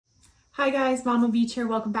Hi guys, Mama Beach here.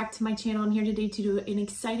 Welcome back to my channel. I'm here today to do an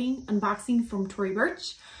exciting unboxing from Tory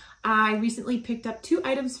Burch. I recently picked up 2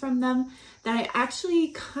 items from them that I actually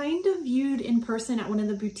kind of viewed in person at one of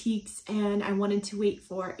the boutiques, and I wanted to wait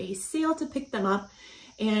for a sale to pick them up.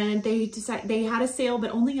 And they had a sale,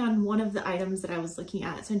 but only on one of the items that I was looking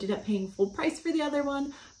at. So I ended up paying full price for the other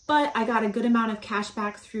one, but I got a good amount of cash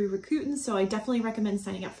back through Rakuten. So I definitely recommend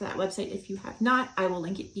signing up for that website if you have not. I will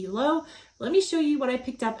link it below. Let me show you what I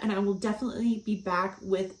picked up, and I will definitely be back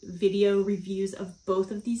with video reviews of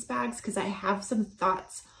both of these bags because I have some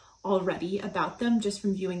thoughts already about them just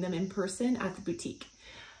from viewing them in person at the boutique.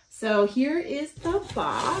 So here is the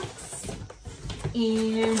box.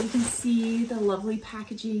 And you can see the lovely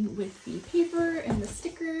packaging with the paper and the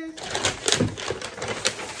sticker.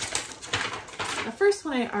 The first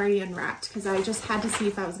one I already unwrapped because I just had to see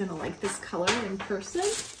if I was gonna like this color in person.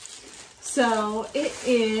 So it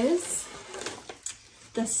is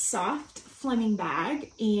the soft Fleming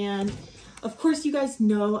bag. And of course you guys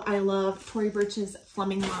know I love Tory Burch's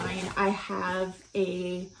Fleming line. I have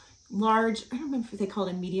a large, I don't remember if they call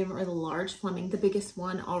it a medium or the large Fleming, the biggest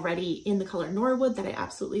one already in the color Norwood that I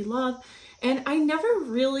absolutely love. And I never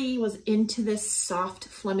really was into this soft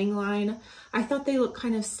Fleming line. I thought they looked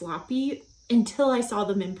kind of sloppy until I saw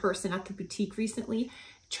them in person at the boutique recently,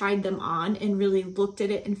 tried them on and really looked at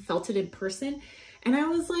it and felt it in person. And I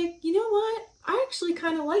was like, you know what? I actually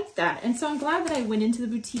kind of like that. And so I'm glad that I went into the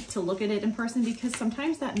boutique to look at it in person because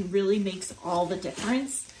sometimes that really makes all the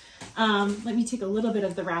difference. Let me take a little bit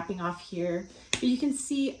of the wrapping off here. But you can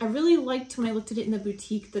see I really liked when I looked at it in the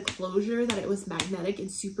boutique, the closure, that it was magnetic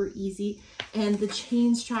and super easy. And the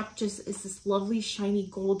chain strap just is this lovely shiny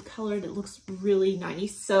gold color that looks really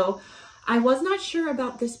nice. So I was not sure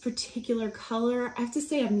about this particular color. I have to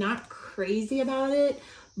say I'm not crazy about it,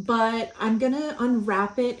 but I'm gonna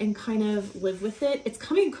unwrap it and kind of live with it. It's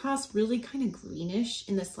coming across really kind of greenish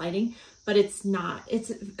in this lighting, but it's not.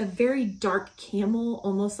 It's a very dark camel,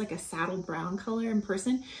 almost like a saddle brown color in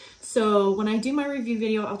person. So when I do my review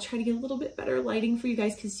video, I'll try to get a little bit better lighting for you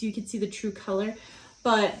guys because you can see the true color.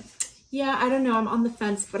 But yeah, I don't know, I'm on the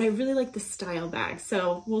fence, but I really like the style bag.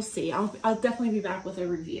 So we'll see. I'll definitely be back with a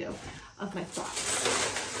review of my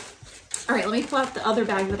thoughts. All right, let me pull out the other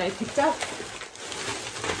bag that I picked up.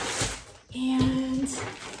 And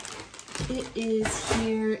it is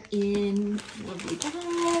here in lovely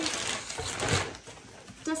bag,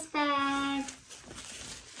 dust bag.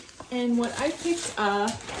 And what I picked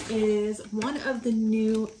up is one of the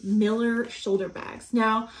new Miller shoulder bags.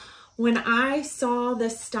 Now, when I saw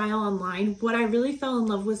this style online, what I really fell in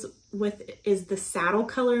love with is the saddle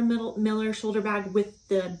color Miller shoulder bag with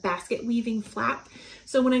the basket weaving flap.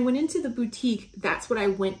 So when I went into the boutique, that's what I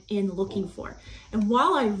went in looking for. And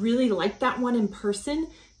while I really liked that one in person,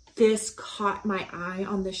 this caught my eye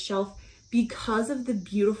on the shelf because of the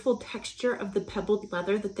beautiful texture of the pebbled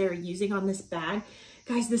leather that they're using on this bag.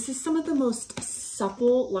 Guys, this is some of the most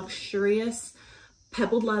supple, luxurious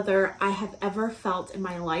pebbled leather I have ever felt in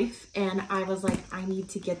my life, and I was like, I need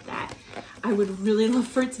to get that. I would really love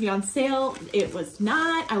for it to be on sale. It was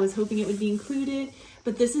not. I was hoping it would be included,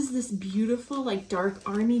 but this is this beautiful like dark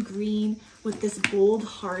army green with this gold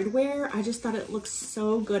hardware. I just thought it looked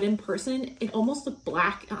so good in person. It almost looked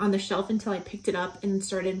black on the shelf until I picked it up and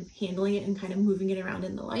started handling it and kind of moving it around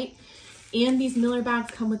in the light. And these Miller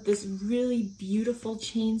bags come with this really beautiful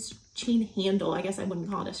chain handle. I guess I wouldn't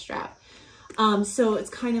call it a strap. So it's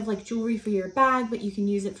kind of like jewelry for your bag, but you can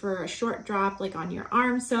use it for a short drop like on your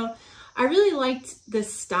arm. So I really liked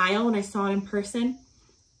this style when I saw it in person.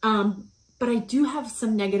 But I do have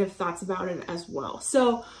some negative thoughts about it as well.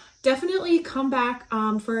 So definitely come back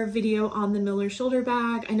for a video on the Miller shoulder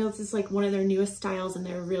bag. I know this is like one of their newest styles and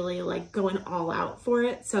they're really like going all out for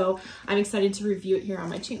it. So I'm excited to review it here on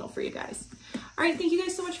my channel for you guys. All right, thank you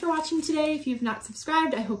guys so much for watching today. If you've not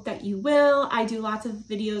subscribed, I hope that you will. I do lots of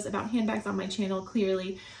videos about handbags on my channel,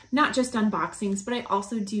 clearly, not just unboxings, but I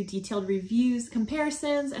also do detailed reviews,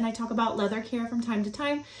 comparisons, and I talk about leather care from time to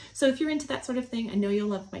time. So if you're into that sort of thing, I know you'll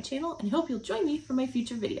love my channel and I hope you'll join me for my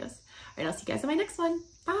future videos. All right, I'll see you guys in my next one.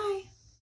 Bye.